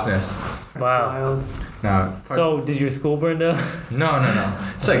a wasp nest. That's wild. Now, So did your school burn down? no.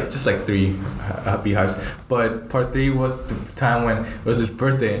 It's like just like 3 beehives. But part 3 was the time when it was his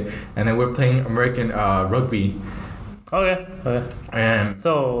birthday, and then we're playing American rugby. Okay. And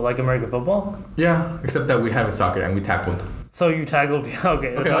So like American football? yeah, except that we had a soccer and we tackled. So you tackled me.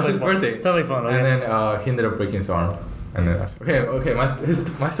 Okay. Okay, it was his birthday. Sounds like fun. Okay. And then he ended up breaking his arm. And then okay,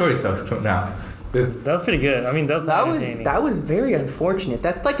 my story sucks now. That was pretty good. I mean, that was very unfortunate.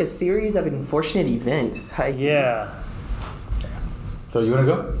 That's like a series of unfortunate events. Yeah. So you wanna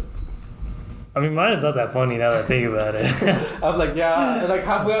go? I mean, mine is not that funny now that I think about it. I was like, yeah, like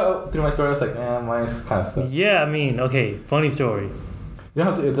halfway through my story, I was like, mine's kind of stuff. Yeah, I mean, okay, funny story. You don't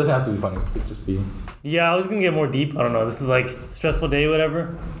have to. It doesn't have to be funny. It could just be. Yeah, I was gonna get more deep. I don't know. This is like stressful day,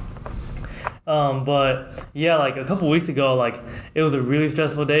 whatever. But yeah, like a couple weeks ago, like it was a really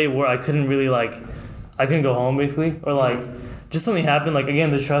stressful day where I couldn't really I couldn't go home basically, or like just something happened. Like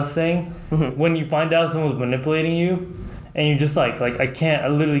again, the trust thing. When you find out someone's manipulating you, and you just like I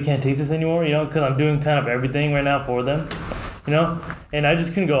literally can't take this anymore, you know, because I'm doing kind of everything right now for them, you know, and I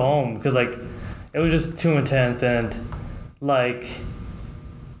just couldn't go home because like it was just too intense, and like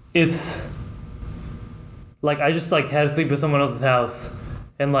it's like I just like had to sleep at someone else's house,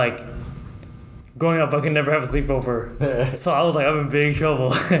 and like growing up I could never have a sleepover, so I was like I'm in big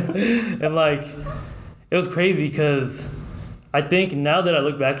trouble. And like it was crazy because I think now that I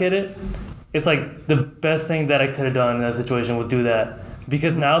look back at it, it's like the best thing that I could have done in that situation was do that,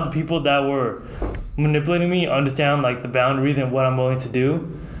 because now the people that were manipulating me understand like the boundaries and what I'm willing to do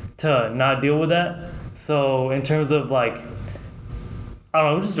to not deal with that. So in terms of like, I don't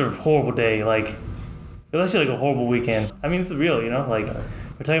know, it was just a horrible day. Like it was actually like a horrible weekend. I mean, it's real, you know, like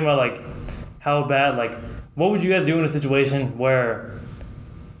we're talking about like how bad, like what would you guys do in a situation where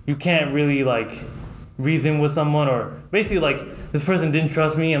you can't really like reason with someone, or basically like this person didn't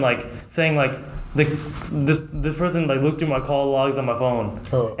trust me, and like saying like this person like looked through my call logs on my phone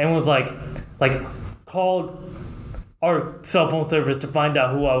and was like called our cell phone service to find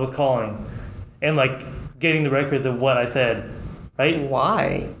out who I was calling, and like getting the records of what I said, right?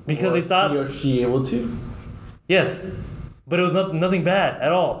 Why? Because they thought he or she able to. Yes, but it was nothing bad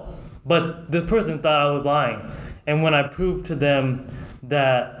at all. But this person thought I was lying, and when I proved to them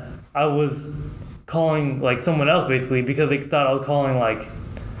that I was calling like someone else, basically because they thought I was calling like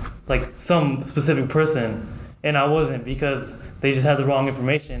some specific person, and I wasn't, because they just had the wrong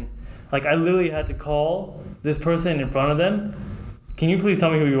information. Like I literally had to call this person in front of them. Can you please tell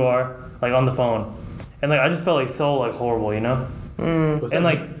me who you are? Like on the phone, and like I just felt like so like horrible, you know. And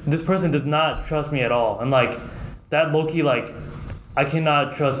like this person does not trust me at all, and like that low-key, like I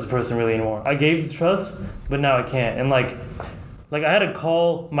cannot trust this person really anymore. I gave the trust, but now I can't. And like I had to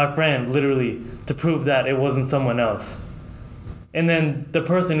call my friend literally to prove that it wasn't someone else. And then the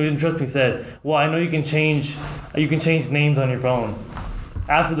person who didn't trust me said, well, I know you can change names on your phone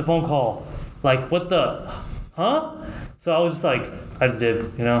after the phone call. Like, what the, huh? So I was just like, I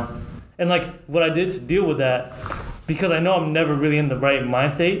did, you know? And like what I did to deal with that, because I know I'm never really in the right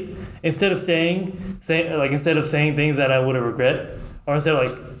mind state, instead of saying things that I would have regret, or instead of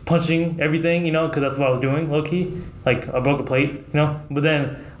like punching everything, you know, because that's what I was doing, low key. Like I broke a plate, you know. But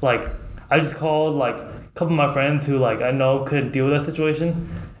then like I just called like a couple of my friends who like I know could deal with that situation,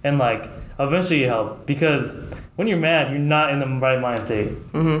 and like eventually it helped, because when you're mad, you're not in the right mind state.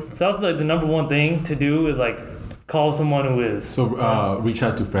 So that's like the number one thing to do is like call someone who is. So reach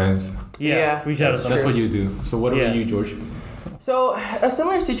out to friends. Yeah, reach out to someone. That's what you do. So what about you, George? So a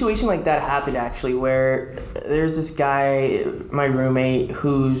similar situation like that happened actually, where there's this guy, my roommate,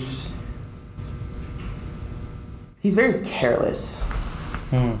 he's very careless,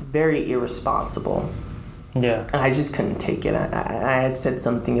 very irresponsible. Yeah. And I just couldn't take it. I had said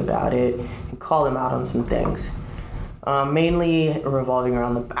something about it and called him out on some things, mainly revolving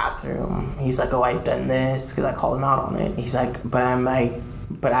around the bathroom. He's like, "Oh, I've done this," because I called him out on it. He's like, but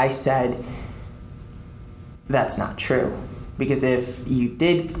I said that's not true. Because if you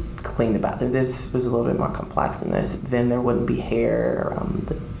did clean the bathroom, this was a little bit more complex than this, then there wouldn't be hair around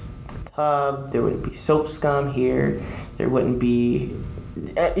the tub, there wouldn't be soap scum here, there wouldn't be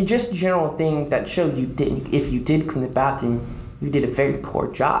just general things that showed if you did clean the bathroom, you did a very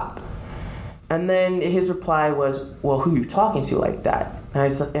poor job. And then his reply was, well, who are you talking to like that?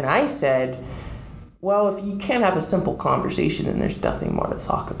 And I said, well, if you can't have a simple conversation, then there's nothing more to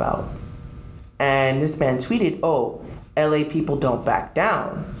talk about. And this man tweeted, oh, LA people don't back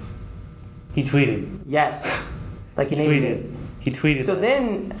down. He tweeted. Yes. Like an idiot. He tweeted. So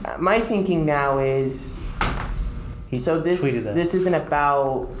then my thinking now is, this isn't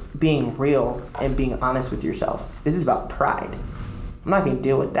about being real and being honest with yourself. This is about pride. I'm not going to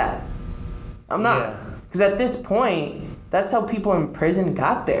deal with that. I'm not. Yeah. Because at this point, that's how people in prison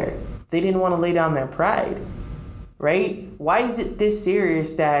got there. They didn't want to lay down their pride, right? Why is it this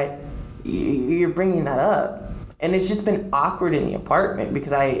serious that you're bringing that up? And it's just been awkward in the apartment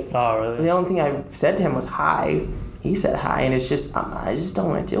because the only thing I said to him was hi. He said hi, and it's just, I just don't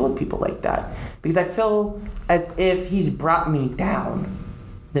want to deal with people like that. Because I feel as if he's brought me down,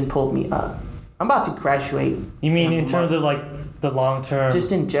 then pulled me up. I'm about to graduate. You mean in terms of like the long term?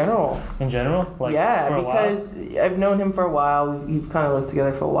 Just in general. In general? Like yeah, for a because while? I've known him for a while. We've kind of lived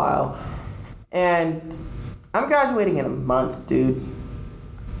together for a while. And I'm graduating in a month, dude.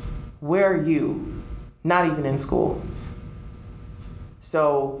 Where are you? Not even in school.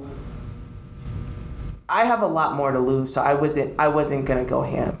 So I have a lot more to lose, so I wasn't gonna go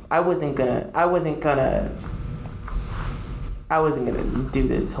ham. I wasn't gonna do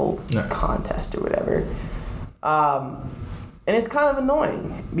this whole contest or whatever. And it's kind of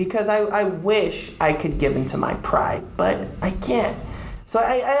annoying because I wish I could give into my pride, but I can't. So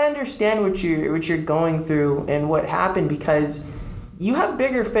I understand what you're going through and what happened because you have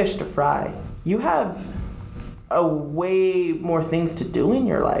bigger fish to fry. You have a way more things to do in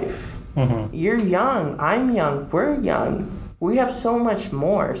your life. Mm-hmm. You're young. I'm young. We're young. We have so much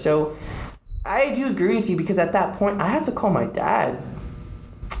more. So I do agree with you because at that point I had to call my dad,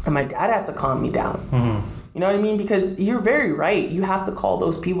 and my dad had to calm me down. Mm-hmm. You know what I mean? Because you're very right. You have to call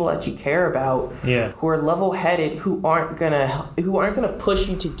those people that you care about, who are level-headed, who aren't gonna push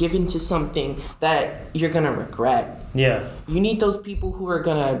you to give into something that you're gonna regret. Yeah. You need those people who are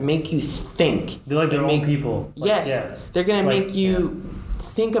gonna make you think. They're like their own people. Yes. They're gonna make you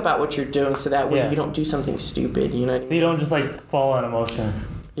think about what you're doing, so that way you don't do something stupid. You know what I mean? So you don't just like fall on emotion.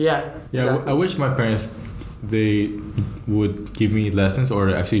 Yeah. Yeah. Exactly. I wish my parents they would give me lessons or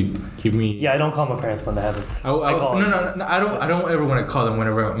actually give me. Yeah, I don't call my parents when they have it. No, I don't ever want to call them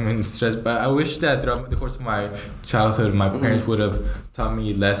whenever I'm in stress. But I wish that throughout the course of my childhood, my parents would have taught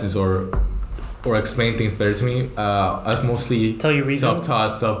me lessons or explain things better to me. I was mostly tell you reasons?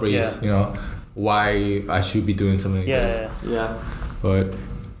 self-taught, self-raised. You know, why I should be doing something like this. Yeah. But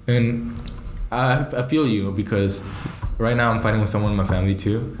and I feel you because right now I'm fighting with someone in my family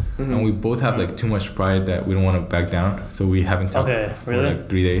too, and we both have like too much pride that we don't want to back down. So we haven't talked for like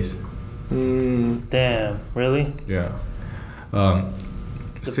 3 days. Damn, really? Yeah.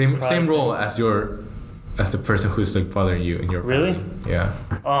 Same role as the person who's like bothering you in your family. Really? Yeah.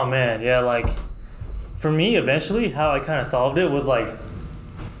 Oh man, yeah. Like for me, eventually, how I kind of solved it was like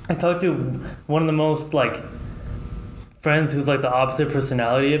I talked to one of the most like friends who's like the opposite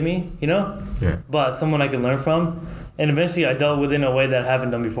personality of me, you know? Yeah. But someone I can learn from. And eventually I dealt with it in a way that I haven't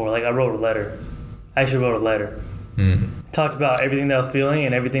done before. Like I wrote a letter. I actually wrote a letter. Talked about everything that I was feeling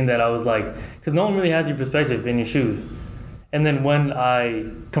and everything that I was like, because no one really has your perspective in your shoes. And then when I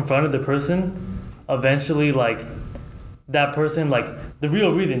confronted the person, eventually like that person, like the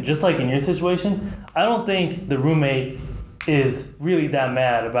real reason, just like in your situation, I don't think the roommate is really that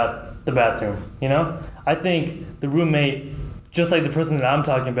mad about the bathroom, you know? I think the roommate, just like the person that I'm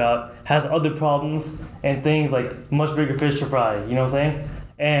talking about, has other problems and things like much bigger fish to fry, you know what I'm saying?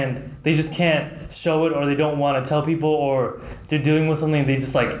 And they just can't show it, or they don't want to tell people, or they're dealing with something they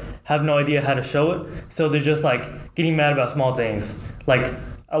just like have no idea how to show it. So they're just like getting mad about small things. Like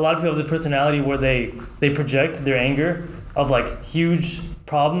a lot of people have the personality where they project their anger of like huge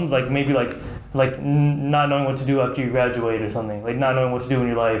problems, like maybe like not knowing what to do after you graduate or something, like not knowing what to do in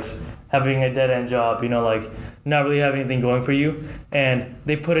your life, having a dead-end job, you know, like not really having anything going for you, and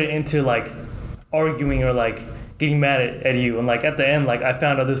they put it into like arguing or like getting mad at you, and like at the end, like I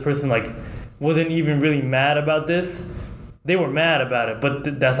found out this person like wasn't even really mad about this. They were mad about it,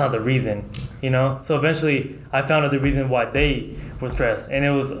 but that's not the reason, you know? So eventually I found out the reason why they were stressed, and it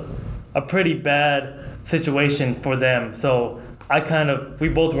was a pretty bad situation for them. So we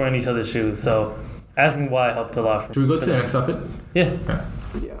both were in each other's shoes, so asking why helped a lot. Should we go to the next topic? Yeah.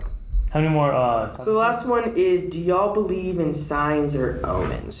 Yeah. How many more? So the last one is, do y'all believe in signs or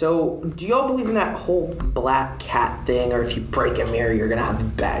omens? So do y'all believe in that whole black cat thing, or if you break a mirror, you're gonna have a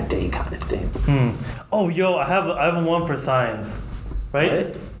bad day kind of thing? Oh, yo, I have a one for signs, right?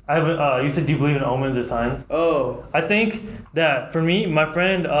 What? I have. You said, do you believe in omens or signs? Oh. I think that for me, my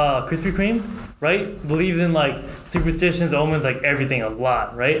friend Krispy Kreme, right, believes in like superstitions, omens, like everything a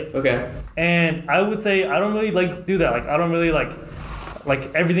lot, right? Okay. And I would say I don't really like do that. Like I don't really like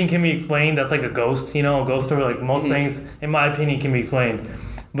everything can be explained. That's like a ghost, you know, a ghost story. Like most things, in my opinion, can be explained.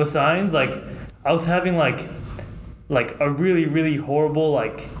 But signs, like I was having like a really, really horrible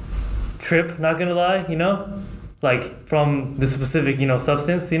like trip. Not gonna lie, you know. like from the specific,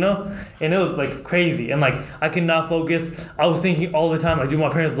 substance, and it was like crazy, and like I could not focus. I was thinking all the time, like, do my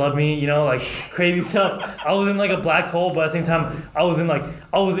parents love me, like crazy stuff. I was in like a black hole, but at the same time, I was in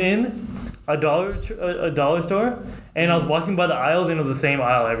a dollar store, and I was walking by the aisles, and it was the same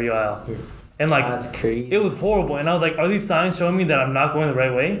aisle every aisle, and like that's crazy. It was horrible, and I was like, are these signs showing me that I'm not going the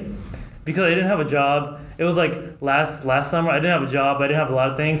right way? Because I didn't have a job. It was like last summer. I didn't have a job. I didn't have a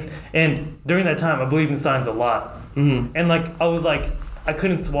lot of things. And during that time, I believed in signs a lot. Mm-hmm. And like I was like, I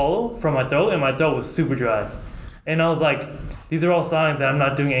couldn't swallow from my throat, and my throat was super dry. And I was like, these are all signs that I'm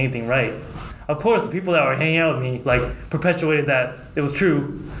not doing anything right. Of course, the people that were hanging out with me like perpetuated that it was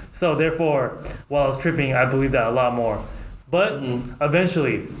true. So therefore, while I was tripping, I believed that a lot more. But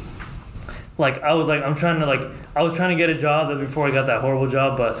eventually, like I was trying to get a job. That's before I got that horrible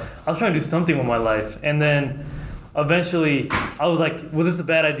job, but I was trying to do something with my life. And then eventually I was like, was this a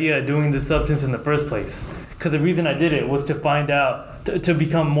bad idea doing this substance in the first place? Because the reason I did it was to find out, to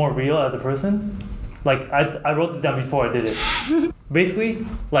become more real as a person. Like I wrote this down before I did it. Basically,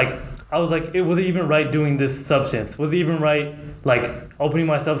 like I was like, was it even right doing this substance? Was it even right like opening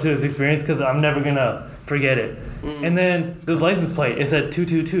myself to this experience? Because I'm never gonna forget it. And then this license plate, it said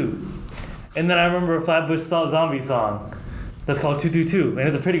 222. And then I remember a Flatbush Zombie song that's called 222, and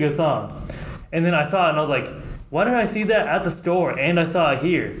it's a pretty good song. And then I saw it, and I was like, why did I see that at the store, and I saw it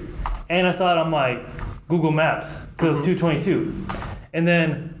here? And I saw it on my Google Maps, because it was 222. And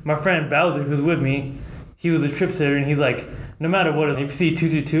then my friend Bowser, who's with me, he was a trip sitter, and he's like, no matter what, if you see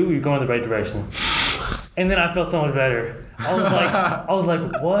 222, you're going the right direction. And then I felt so much better. I was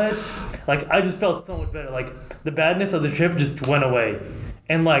like, what? Like, I just felt so much better. Like, the badness of the trip just went away.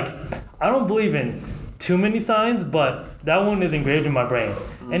 And like, I don't believe in too many signs, but that one is engraved in my brain.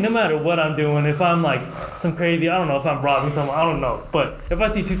 And no matter what I'm doing, if I'm like some crazy, I don't know, if I'm robbing someone, I don't know. But if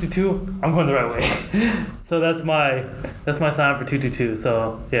I see 222, I'm going the right way. So that's my sign for 222.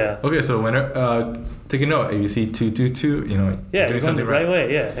 So yeah. Okay, so when take a note. If you see 222, you're doing something the right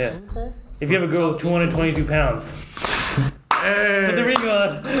way. Yeah. Okay. If you have a girl who's 222 pounds. Hey. Put the ring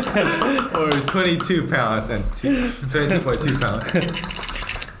on. Or 22 pounds and 22.2 pounds.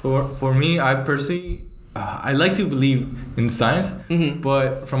 For me, I personally, I like to believe in science,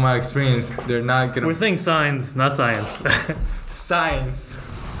 but from my experience, they're not gonna. We're saying signs, not science. Science.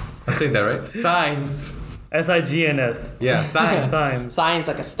 I'm saying that right? Science. SIGNS. Yeah, science. Signs. Signs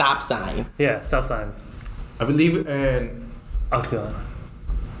like a stop sign. Yeah, stop signs. I believe in. Octagon.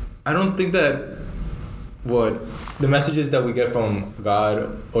 I don't think that the messages that we get from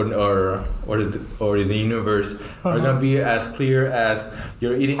God or the universe are gonna be as clear as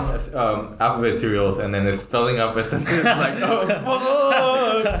you're eating alphabet cereals and then it's spelling up a sentence like, oh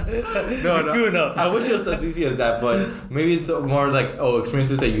fuck! You're screwing up. I wish it was as easy as that, but maybe it's more like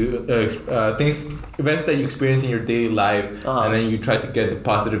experiences that you events that you experience in your daily life, and then you try to get the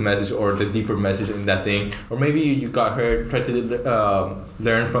positive message or the deeper message in that thing, or maybe you got hurt, try to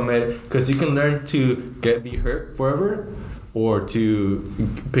learn from it, because you can learn to be hurt forever, or to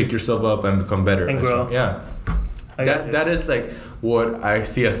pick yourself up and become better and grow. Yeah, that is like what I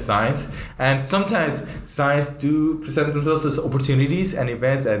see as signs. And sometimes signs do present themselves as opportunities and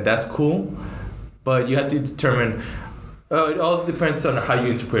events, and that's cool, but you have to determine. It all depends on how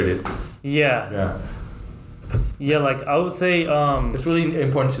you interpret it. Yeah, like I would say it's really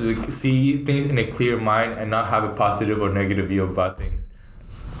important to see things in a clear mind and not have a positive or negative view about things.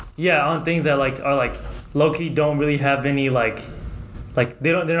 Yeah, on things that are low-key don't really have any like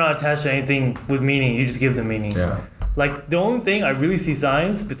they're not attached to anything with meaning. You just give them meaning. Yeah. Like the only thing I really see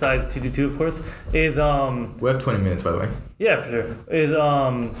signs besides 222 of course is we have 20 minutes by the way. Yeah, for sure. Is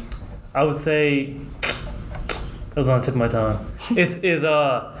I would say it was on the tip of my tongue. Is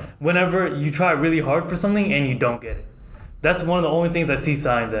whenever you try really hard for something and you don't get it. That's one of the only things I see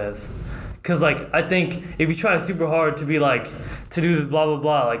signs as. Cause I think if you try super hard to be to do this blah blah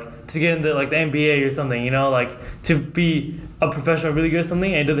blah, to get into the NBA or something, to be a professional really good at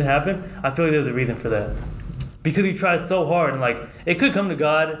something and it doesn't happen, I feel like there's a reason for that. Because you tried so hard and it could come to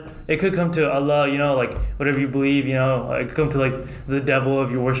God, it could come to Allah, whatever you believe, it could come to the devil if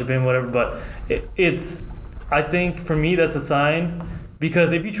you worship him, whatever. But it's I think for me that's a sign.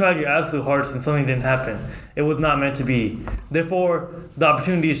 Because if you tried your absolute hardest and something didn't happen, it was not meant to be. Therefore, the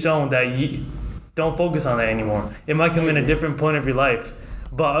opportunity is shown that you don't focus on that anymore. It might come in a different point of your life,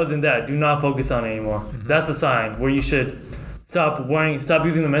 but other than that, do not focus on it anymore. Mm-hmm. That's a sign where you should stop worrying, stop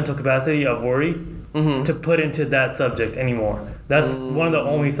using the mental capacity of worry to put into that subject anymore. That's one of the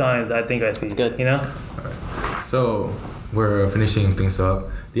only signs I think I see. It's good. Right. So, we're finishing things up.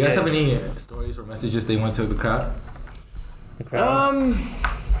 Do you guys have any stories or messages they want to tell the crowd?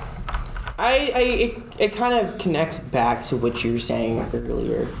 I it kind of connects back to what you were saying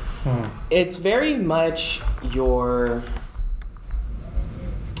earlier. It's very much your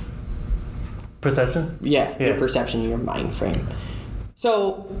perception. Yeah, your perception, your mind frame.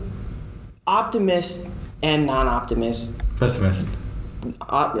 So, optimist and non-optimist. Pessimist.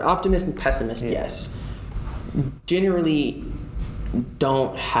 Optimist and pessimist, yes. Generally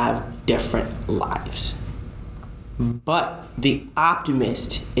don't have different lives. But the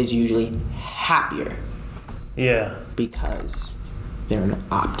optimist is usually happier. Yeah. Because they're an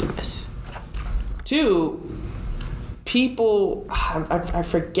optimist. 2, people, I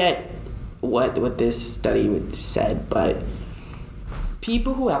forget what this study said, but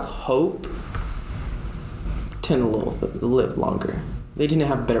people who have hope tend to live longer. They tend to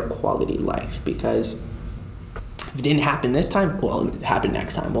have better quality life because if it didn't happen this time, well, it happened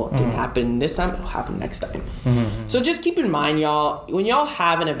next time. Well, it didn't happen this time, it'll happen next time. So just keep in mind, y'all, when y'all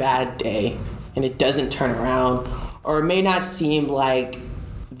having a bad day and it doesn't turn around, or it may not seem like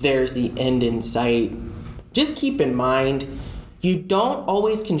there's the end in sight, just keep in mind, you don't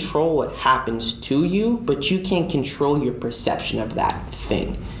always control what happens to you, but you can control your perception of that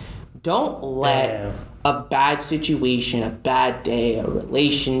thing. Don't let a bad situation, a bad day, a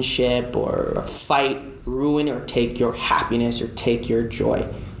relationship, or a fight ruin or take your happiness or take your joy.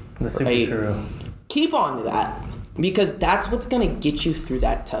 That's super true. Keep on to that, because that's what's going to get you through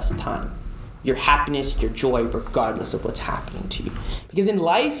that tough time. Your happiness, your joy, regardless of what's happening to you. Because in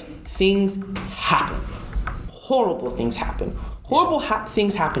life, things happen. Horrible things happen. Horrible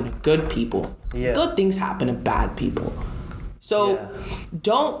things happen to good people. Yeah. Good things happen to bad people. So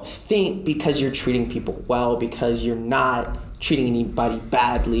don't think because you're treating people well, because you're not treating anybody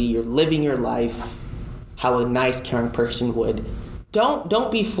badly, you're living your life how a nice, caring person would.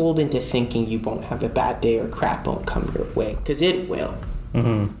 Don't be fooled into thinking you won't have a bad day or crap won't come your way, because it will.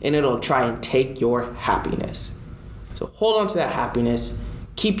 And it'll try and take your happiness. So hold on to that happiness.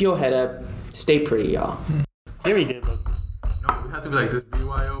 Keep your head up. Stay pretty, y'all. There he did, look. No, we have to be like this,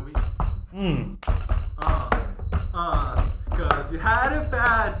 BYOB. Cause you had a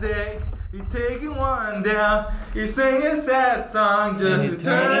bad day. You taking one down. You sing a sad song just to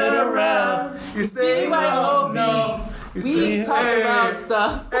turn it around. You say no. We talk about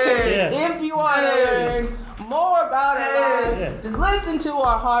stuff. If you want to learn more about it, just listen to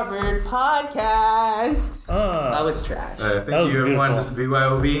our Harvard podcast. That was trash. Thank you, everyone. This is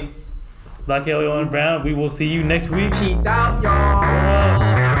BYOB. Black Yellow and Brown. We will see you next week. Peace out, y'all.